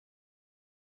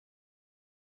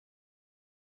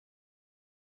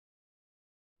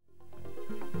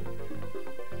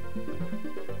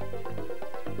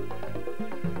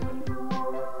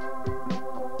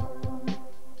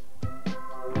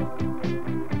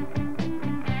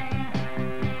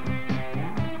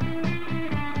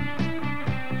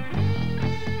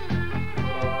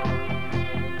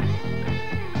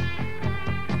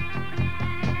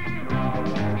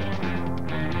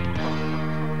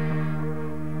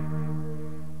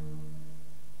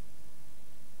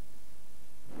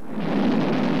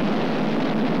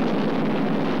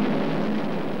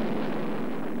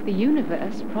The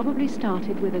universe probably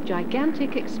started with a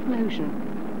gigantic explosion.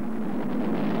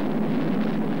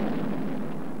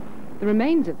 The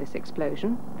remains of this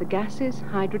explosion, the gases,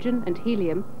 hydrogen and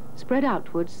helium, spread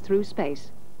outwards through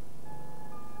space.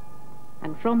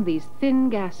 And from these thin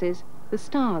gases, the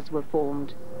stars were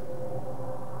formed.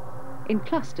 In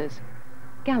clusters,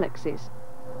 galaxies.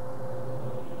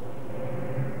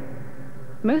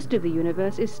 Most of the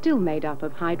universe is still made up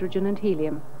of hydrogen and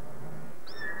helium.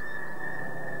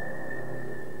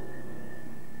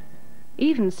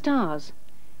 Even stars,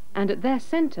 and at their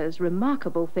centres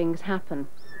remarkable things happen.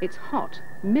 It's hot,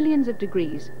 millions of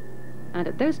degrees, and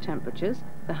at those temperatures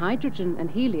the hydrogen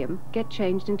and helium get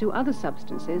changed into other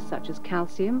substances such as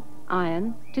calcium,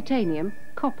 iron, titanium,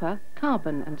 copper,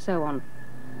 carbon and so on.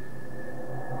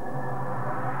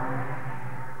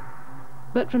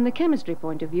 But from the chemistry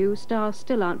point of view, stars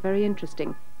still aren't very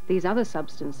interesting. These other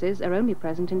substances are only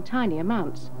present in tiny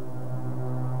amounts.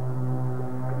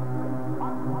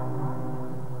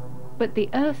 But the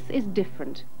Earth is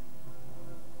different.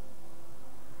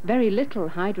 Very little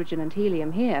hydrogen and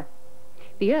helium here.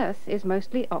 The Earth is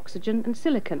mostly oxygen and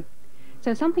silicon,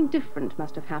 so something different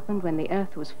must have happened when the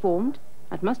Earth was formed,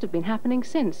 and must have been happening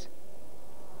since.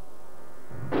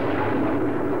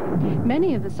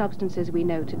 Many of the substances we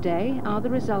know today are the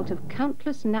result of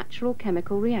countless natural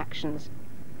chemical reactions.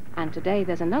 And today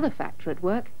there's another factor at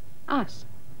work, us.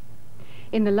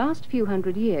 In the last few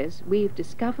hundred years, we've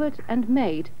discovered and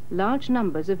made large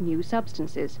numbers of new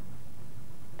substances.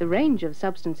 The range of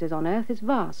substances on Earth is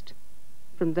vast,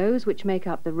 from those which make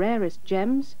up the rarest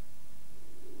gems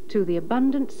to the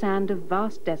abundant sand of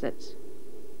vast deserts,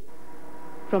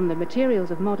 from the materials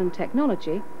of modern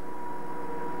technology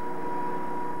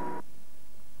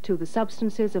to the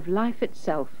substances of life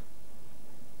itself.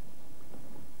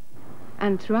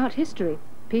 And throughout history,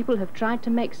 people have tried to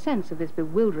make sense of this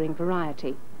bewildering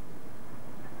variety.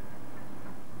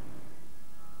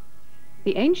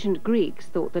 The ancient Greeks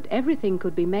thought that everything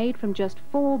could be made from just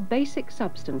 4 basic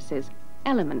substances,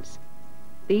 elements.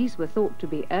 These were thought to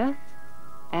be earth,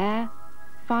 air,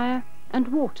 fire, and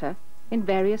water in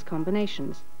various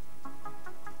combinations.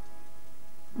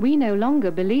 We no longer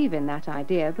believe in that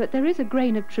idea, but there is a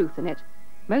grain of truth in it.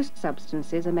 Most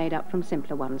substances are made up from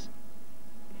simpler ones.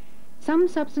 Some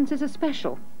substances are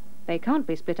special. They can't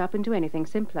be split up into anything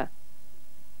simpler.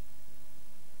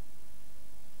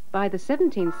 By the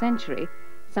 17th century,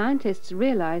 scientists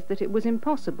realized that it was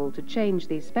impossible to change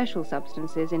these special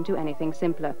substances into anything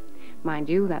simpler. Mind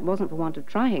you, that wasn't for want of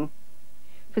trying.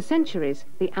 For centuries,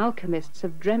 the alchemists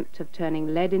have dreamt of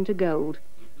turning lead into gold.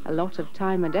 A lot of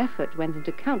time and effort went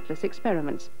into countless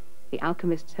experiments. The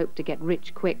alchemists hoped to get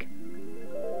rich quick.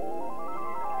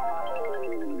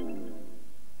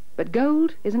 But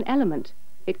gold is an element.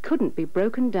 It couldn't be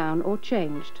broken down or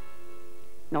changed.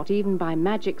 Not even by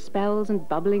magic spells and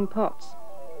bubbling pots.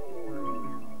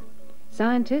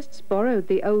 Scientists borrowed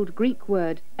the old Greek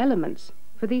word elements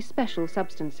for these special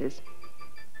substances.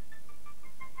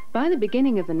 By the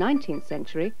beginning of the 19th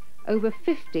century, over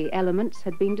 50 elements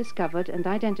had been discovered and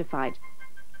identified.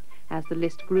 As the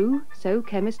list grew, so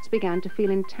chemists began to feel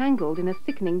entangled in a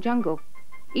thickening jungle.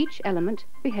 Each element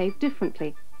behaved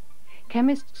differently.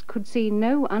 Chemists could see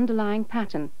no underlying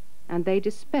pattern, and they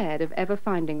despaired of ever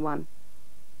finding one.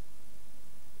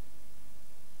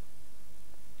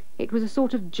 It was a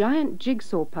sort of giant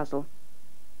jigsaw puzzle,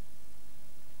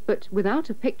 but without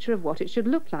a picture of what it should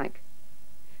look like.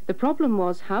 The problem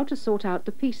was how to sort out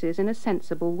the pieces in a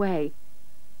sensible way.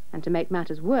 And to make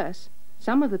matters worse,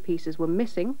 some of the pieces were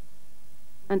missing,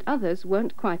 and others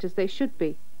weren't quite as they should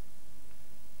be.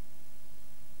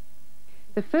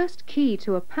 The first key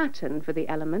to a pattern for the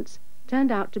elements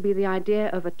turned out to be the idea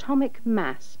of atomic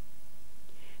mass.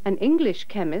 An English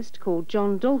chemist called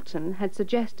John Dalton had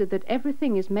suggested that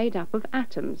everything is made up of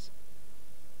atoms,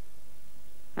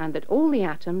 and that all the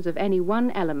atoms of any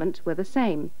one element were the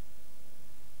same.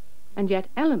 And yet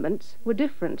elements were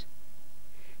different.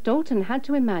 Dalton had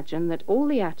to imagine that all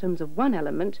the atoms of one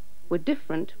element were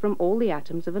different from all the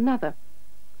atoms of another.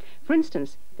 For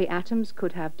instance, the atoms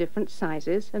could have different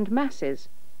sizes and masses.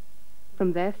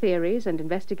 From their theories and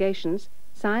investigations,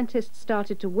 scientists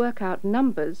started to work out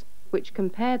numbers which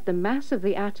compared the mass of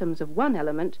the atoms of one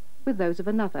element with those of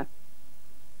another.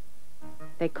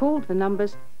 They called the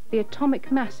numbers the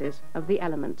atomic masses of the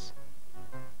elements.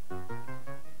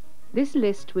 This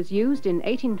list was used in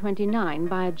 1829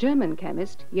 by a German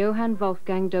chemist, Johann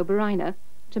Wolfgang Dobereiner,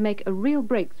 to make a real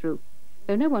breakthrough,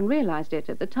 though no one realized it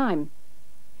at the time.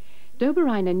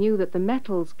 Dobereiner knew that the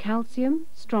metals calcium,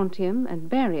 strontium and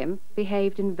barium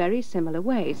behaved in very similar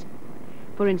ways.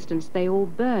 For instance, they all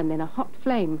burn in a hot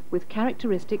flame with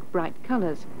characteristic bright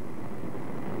colors.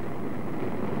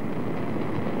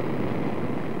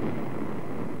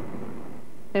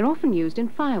 They're often used in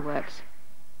fireworks.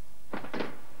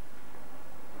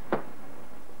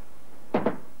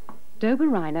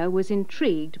 Dobereiner was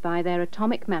intrigued by their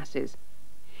atomic masses.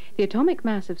 The atomic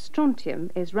mass of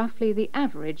strontium is roughly the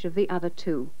average of the other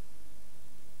two.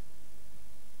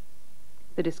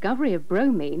 The discovery of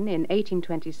bromine in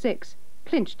 1826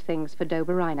 clinched things for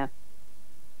Dobereiner.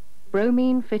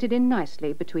 Bromine fitted in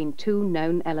nicely between two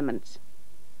known elements.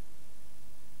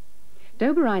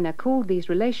 Dobereiner called these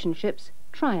relationships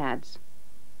triads.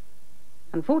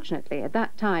 Unfortunately, at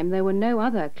that time there were no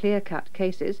other clear-cut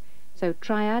cases, so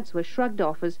triads were shrugged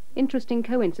off as interesting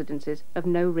coincidences of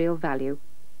no real value.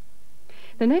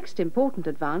 The next important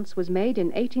advance was made in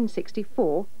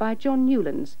 1864 by John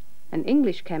Newlands, an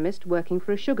English chemist working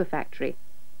for a sugar factory.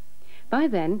 By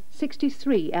then,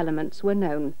 63 elements were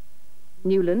known.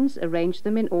 Newlands arranged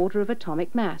them in order of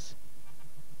atomic mass.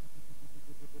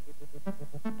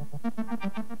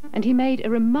 And he made a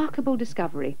remarkable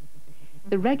discovery: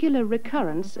 the regular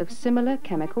recurrence of similar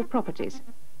chemical properties.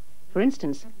 For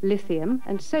instance, lithium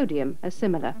and sodium are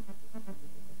similar.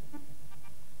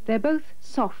 They're both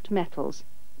soft metals.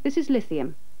 This is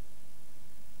lithium.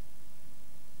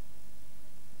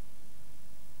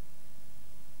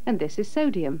 And this is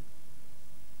sodium.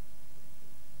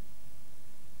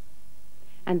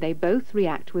 And they both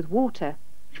react with water.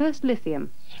 First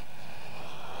lithium,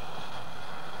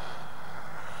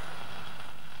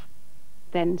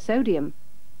 then sodium.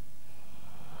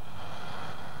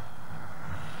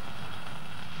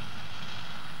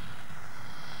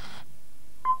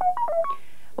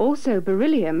 Also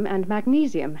beryllium and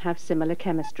magnesium have similar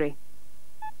chemistry,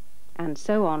 and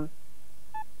so on.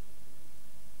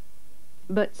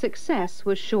 But success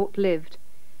was short-lived.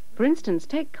 For instance,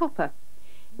 take copper.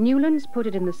 Newlands put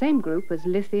it in the same group as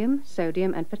lithium,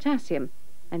 sodium and potassium,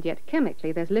 and yet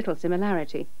chemically there's little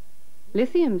similarity.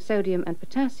 Lithium, sodium and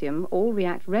potassium all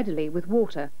react readily with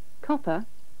water. Copper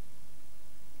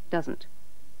doesn't.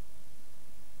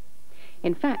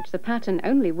 In fact, the pattern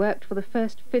only worked for the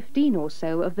first 15 or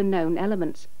so of the known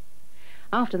elements.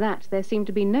 After that, there seemed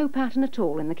to be no pattern at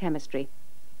all in the chemistry.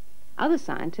 Other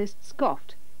scientists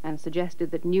scoffed and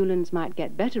suggested that Newlands might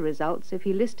get better results if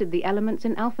he listed the elements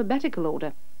in alphabetical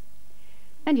order.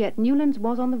 And yet Newlands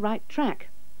was on the right track,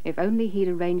 if only he'd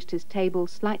arranged his table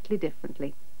slightly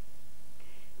differently.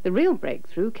 The real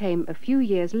breakthrough came a few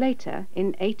years later, in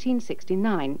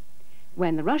 1869,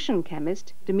 when the Russian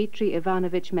chemist Dmitri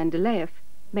Ivanovich Mendeleev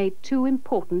made two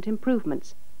important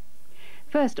improvements.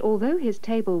 First, although his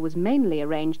table was mainly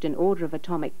arranged in order of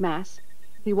atomic mass,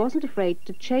 he wasn't afraid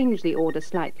to change the order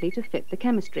slightly to fit the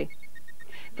chemistry.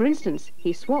 For instance,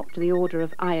 he swapped the order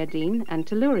of iodine and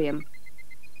tellurium.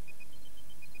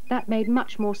 That made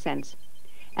much more sense.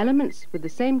 Elements with the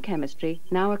same chemistry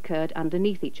now occurred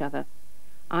underneath each other.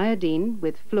 Iodine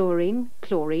with fluorine,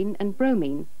 chlorine and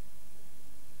bromine.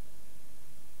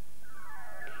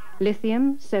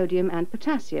 Lithium, sodium and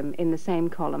potassium in the same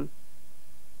column.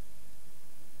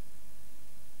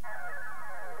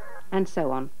 And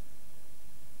so on.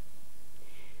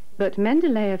 But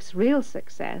Mendeleev's real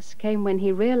success came when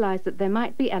he realized that there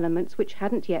might be elements which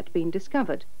hadn't yet been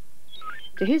discovered.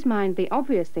 To his mind, the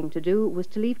obvious thing to do was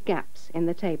to leave gaps in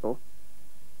the table.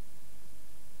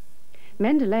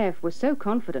 Mendeleev was so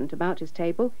confident about his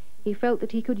table, he felt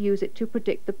that he could use it to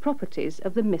predict the properties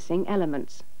of the missing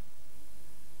elements.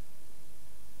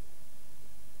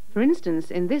 For instance,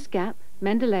 in this gap,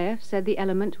 Mendeleev said the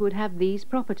element would have these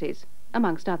properties,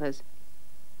 amongst others.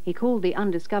 He called the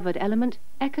undiscovered element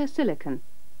ecosilicon.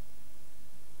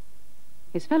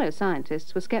 His fellow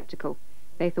scientists were skeptical.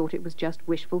 They thought it was just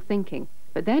wishful thinking.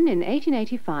 But then in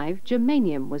 1885,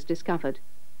 germanium was discovered.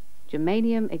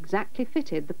 Germanium exactly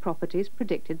fitted the properties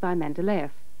predicted by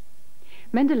Mendeleev.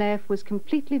 Mendeleev was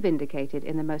completely vindicated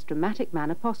in the most dramatic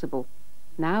manner possible.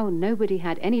 Now nobody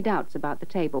had any doubts about the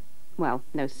table. Well,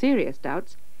 no serious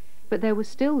doubts, but there was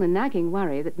still the nagging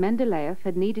worry that Mendeleev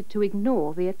had needed to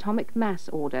ignore the atomic mass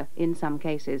order in some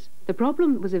cases. The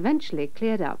problem was eventually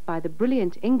cleared up by the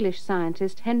brilliant English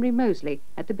scientist Henry Moseley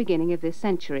at the beginning of this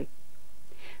century.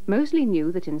 Moseley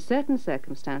knew that in certain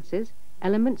circumstances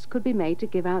elements could be made to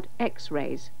give out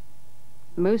X-rays.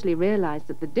 Moseley realized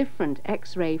that the different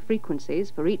X-ray frequencies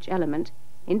for each element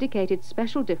indicated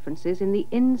special differences in the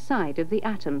inside of the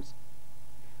atoms.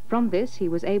 From this he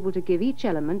was able to give each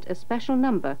element a special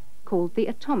number called the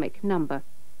atomic number.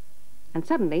 And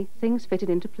suddenly things fitted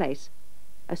into place.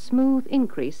 A smooth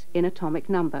increase in atomic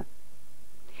number.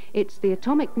 It's the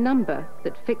atomic number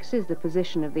that fixes the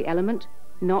position of the element,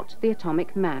 not the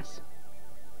atomic mass.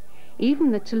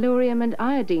 Even the tellurium and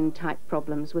iodine type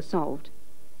problems were solved.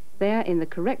 They are in the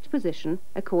correct position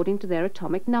according to their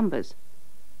atomic numbers.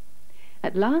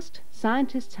 At last,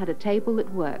 scientists had a table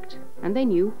that worked, and they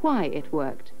knew why it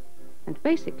worked. And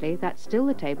basically, that's still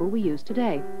the table we use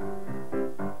today.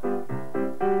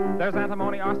 There's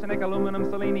antimony, arsenic, aluminum,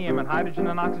 selenium, and hydrogen,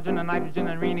 and oxygen, and nitrogen,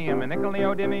 and rhenium, and nickel,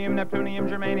 neodymium, neptunium,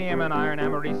 germanium, and iron,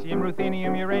 americium,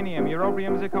 ruthenium, uranium,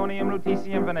 europium, zirconium,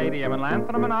 lutetium, vanadium, and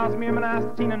lanthanum, and osmium, and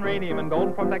astatine, and radium, and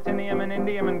gold, protactinium, and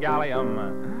indium, and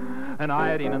gallium, and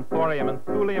iodine, and thorium, and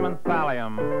thulium, and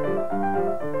thallium.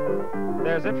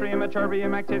 There's yttrium,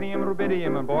 ytterbium, actinium,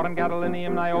 rubidium, and boron,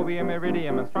 gadolinium, niobium,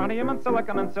 iridium, and strontium, and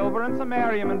silicon, and silver, and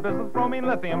samarium, and bismuth, bromine,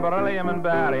 lithium, beryllium, and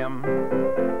barium.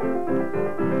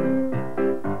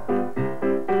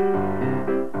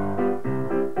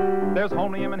 There's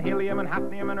holmium and helium and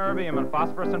hafnium and erbium and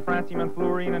phosphorus and francium and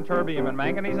fluorine and terbium and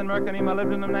manganese and mercurium,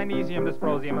 molybdenum, magnesium,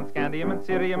 dysprosium and scandium and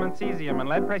cerium and cesium and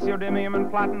lead, praseodymium and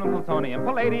platinum, plutonium,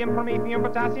 palladium, promethium,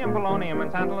 potassium, polonium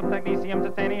and tantalum, technetium,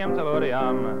 titanium,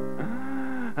 tellurium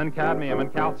and cadmium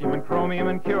and calcium and chromium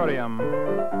and curium.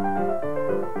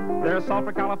 There's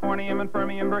sulfur, californium, and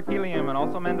fermium, berkelium, and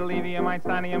also mendelevium,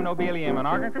 einsteinium, nobelium, and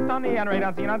argon, krypton, neon,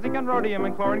 radon, xenon, zinc, and rhodium,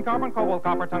 and chlorine, carbon, cobalt,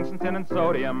 copper, tungsten, tin, and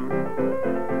sodium.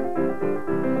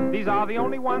 These are the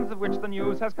only ones of which the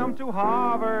news has come to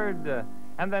Harvard.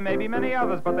 And there may be many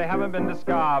others, but they haven't been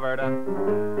discovered.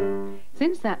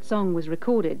 Since that song was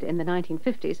recorded in the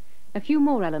 1950s, a few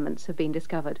more elements have been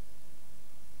discovered.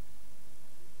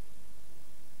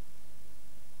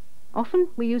 Often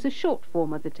we use a short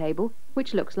form of the table,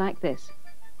 which looks like this.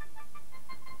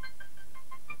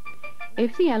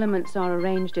 If the elements are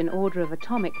arranged in order of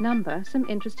atomic number, some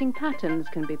interesting patterns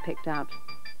can be picked out.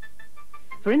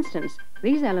 For instance,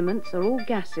 these elements are all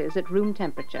gases at room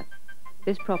temperature.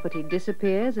 This property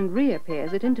disappears and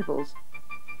reappears at intervals.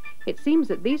 It seems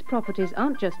that these properties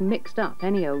aren't just mixed up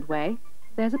any old way,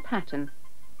 there's a pattern.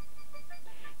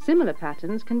 Similar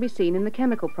patterns can be seen in the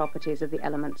chemical properties of the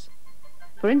elements.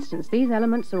 For instance, these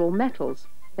elements are all metals.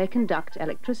 They conduct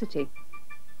electricity.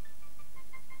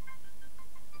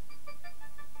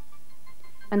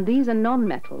 And these are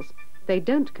non-metals. They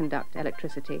don't conduct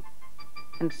electricity.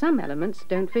 And some elements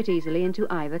don't fit easily into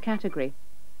either category.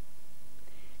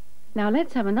 Now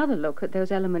let's have another look at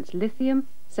those elements lithium,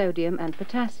 sodium and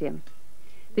potassium.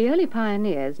 The early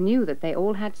pioneers knew that they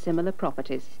all had similar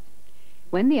properties.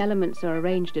 When the elements are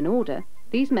arranged in order,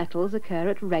 these metals occur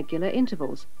at regular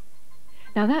intervals.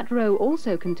 Now that row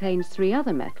also contains three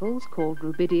other metals called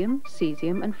rubidium,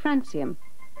 cesium and francium.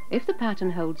 If the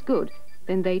pattern holds good,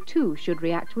 then they too should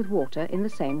react with water in the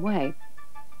same way.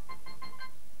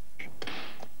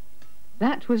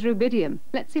 That was rubidium.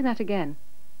 Let's see that again.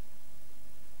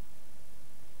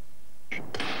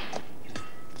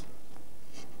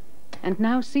 And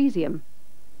now cesium.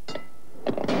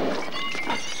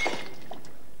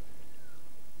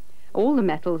 All the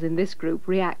metals in this group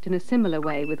react in a similar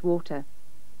way with water.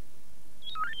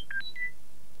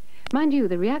 Mind you,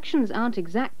 the reactions aren't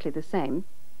exactly the same.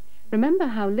 Remember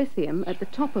how lithium at the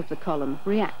top of the column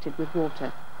reacted with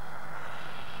water.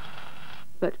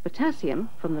 But potassium,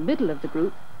 from the middle of the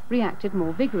group, reacted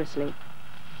more vigorously.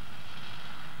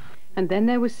 And then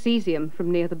there was cesium from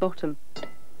near the bottom.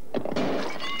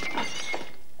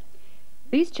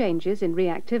 These changes in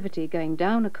reactivity going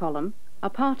down a column are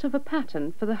part of a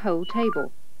pattern for the whole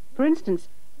table. For instance,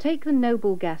 take the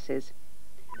noble gases.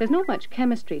 There's not much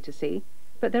chemistry to see,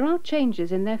 but there are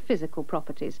changes in their physical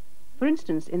properties, for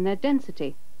instance in their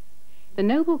density. The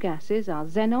noble gases are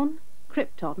xenon,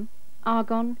 krypton,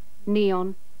 argon,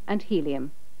 neon and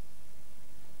helium.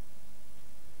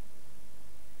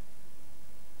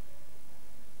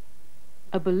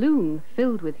 A balloon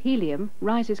filled with helium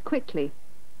rises quickly.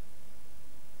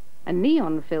 A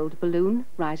neon-filled balloon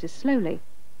rises slowly.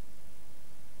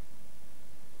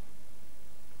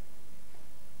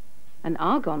 An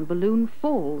argon balloon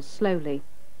falls slowly.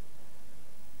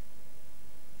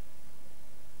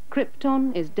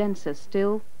 Krypton is denser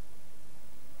still,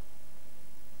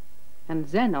 and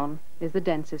xenon is the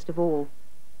densest of all.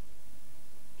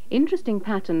 Interesting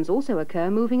patterns also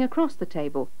occur moving across the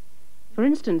table. For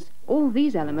instance, all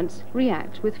these elements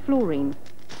react with fluorine.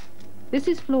 This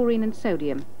is fluorine and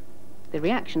sodium. The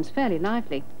reaction's fairly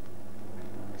lively.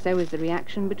 So is the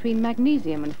reaction between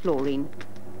magnesium and fluorine.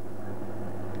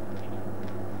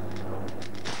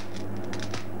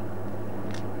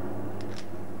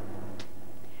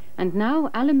 And now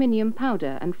aluminium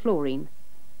powder and fluorine.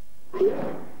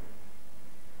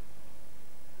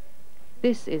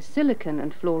 This is silicon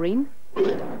and fluorine.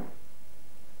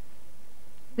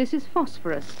 This is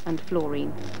phosphorus and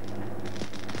fluorine.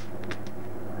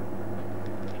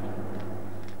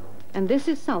 And this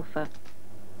is sulfur.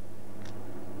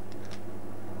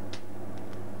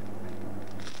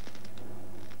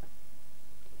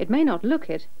 It may not look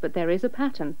it, but there is a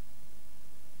pattern.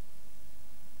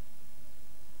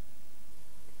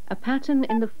 A pattern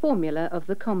in the formula of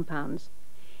the compounds.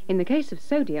 In the case of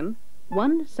sodium,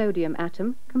 one sodium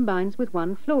atom combines with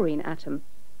one fluorine atom.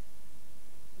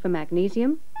 For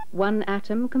magnesium, one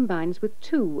atom combines with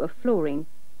 2 of fluorine.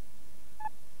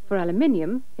 For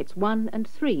aluminium, it's 1 and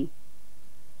 3.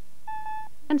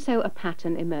 And so a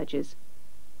pattern emerges.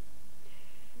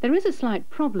 There is a slight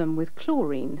problem with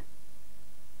chlorine,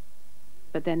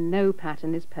 but then no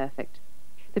pattern is perfect.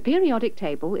 The periodic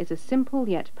table is a simple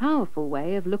yet powerful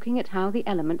way of looking at how the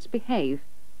elements behave,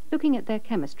 looking at their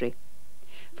chemistry.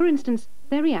 For instance,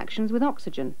 their reactions with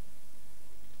oxygen.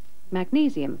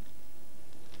 Magnesium.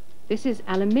 This is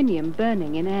aluminium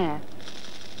burning in air.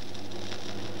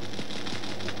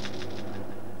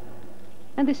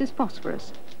 And this is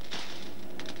phosphorus.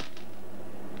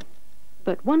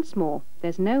 But once more,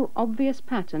 there's no obvious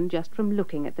pattern just from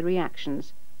looking at the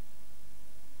reactions.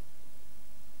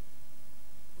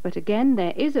 But again,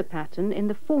 there is a pattern in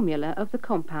the formula of the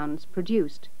compounds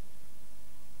produced.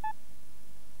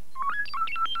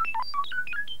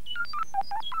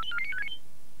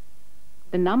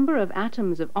 The number of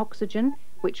atoms of oxygen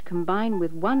which combine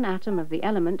with one atom of the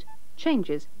element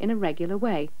changes in a regular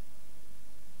way.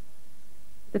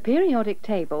 The periodic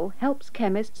table helps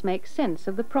chemists make sense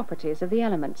of the properties of the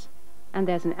elements, and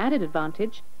there's an added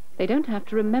advantage: they don't have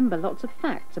to remember lots of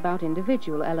facts about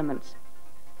individual elements.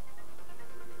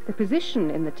 The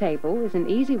position in the table is an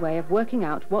easy way of working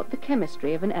out what the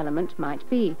chemistry of an element might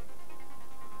be.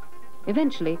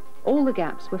 Eventually, all the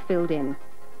gaps were filled in.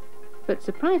 But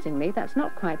surprisingly, that's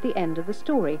not quite the end of the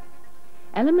story.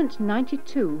 Element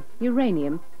 92,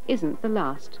 uranium, isn't the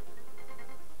last.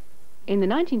 In the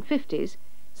 1950s,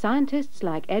 scientists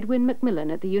like Edwin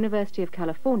McMillan at the University of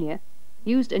California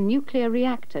used a nuclear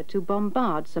reactor to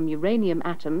bombard some uranium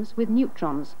atoms with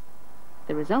neutrons.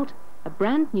 The result? A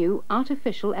brand new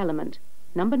artificial element,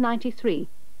 number 93,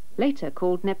 later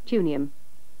called neptunium.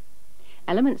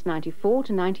 Elements 94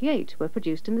 to 98 were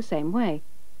produced in the same way.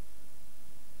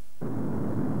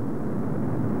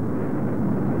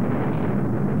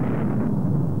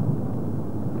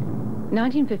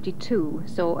 1952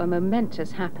 saw a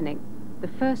momentous happening, the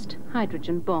first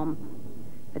hydrogen bomb,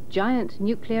 a giant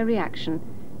nuclear reaction,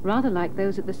 rather like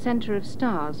those at the centre of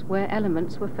stars where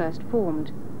elements were first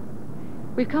formed.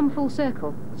 We've come full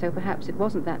circle, so perhaps it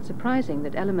wasn't that surprising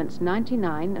that elements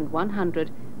 99 and 100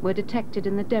 were detected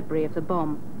in the debris of the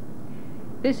bomb.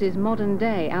 This is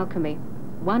modern-day alchemy,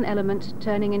 one element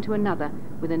turning into another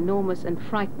with enormous and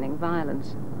frightening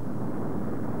violence.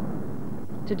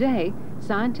 Today,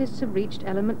 scientists have reached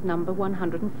element number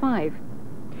 105.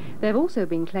 There have also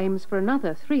been claims for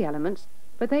another 3 elements,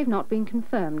 but they've not been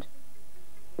confirmed.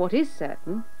 What is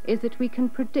certain is that we can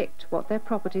predict what their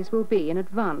properties will be in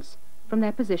advance from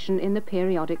their position in the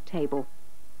periodic table.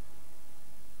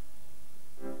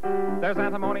 There's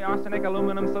antimony, arsenic,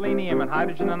 aluminum, selenium, and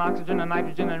hydrogen and oxygen and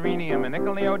nitrogen and rhenium, and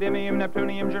nickel, neodymium,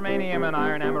 neptunium, germanium, and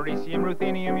iron, americium,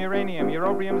 ruthenium, uranium,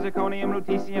 europium, zirconium,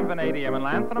 lutetium, vanadium, and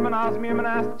lanthanum, and osmium, and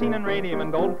astatine, and radium,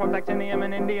 and gold, protactinium,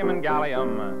 and indium, and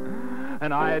gallium,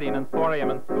 and iodine, and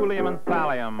thorium, and thulium, and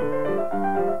thallium.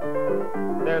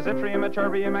 There's yttrium,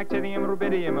 ytterbium, actinium,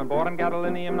 rubidium, and boron,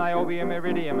 gadolinium, niobium,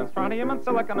 iridium, and strontium, and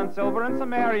silicon, and silver, and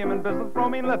samarium, and bismuth,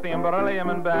 bromine, lithium, beryllium,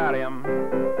 and barium.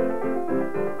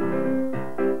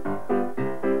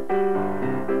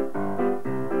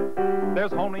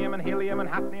 There's holmium and helium and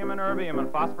hafnium and erbium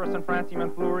and phosphorus and francium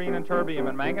and fluorine and terbium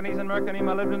and manganese and mercurium,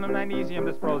 molybdenum, magnesium,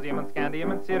 dysprosium and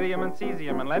scandium and cerium and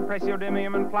cesium and lead,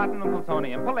 praseodymium and platinum,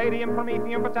 plutonium, palladium,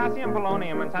 promethium, potassium,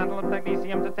 polonium and tantalum,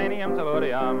 technetium, titanium,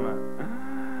 tellurium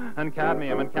and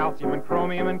cadmium and calcium and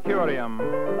chromium and curium.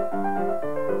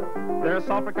 There's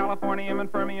sulfur, californium,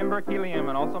 and fermium, berkelium,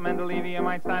 and also mendelevium,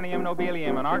 einsteinium,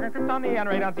 nobelium, and argon, krypton, neon,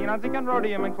 radon, xenon, zinc, and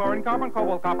rhodium, and chlorine, carbon,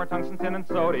 cobalt, copper, tungsten, tin, and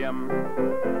sodium.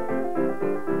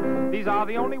 These are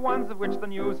the only ones of which the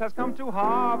news has come to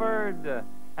Harvard.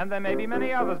 And there may be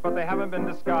many others, but they haven't been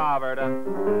discovered.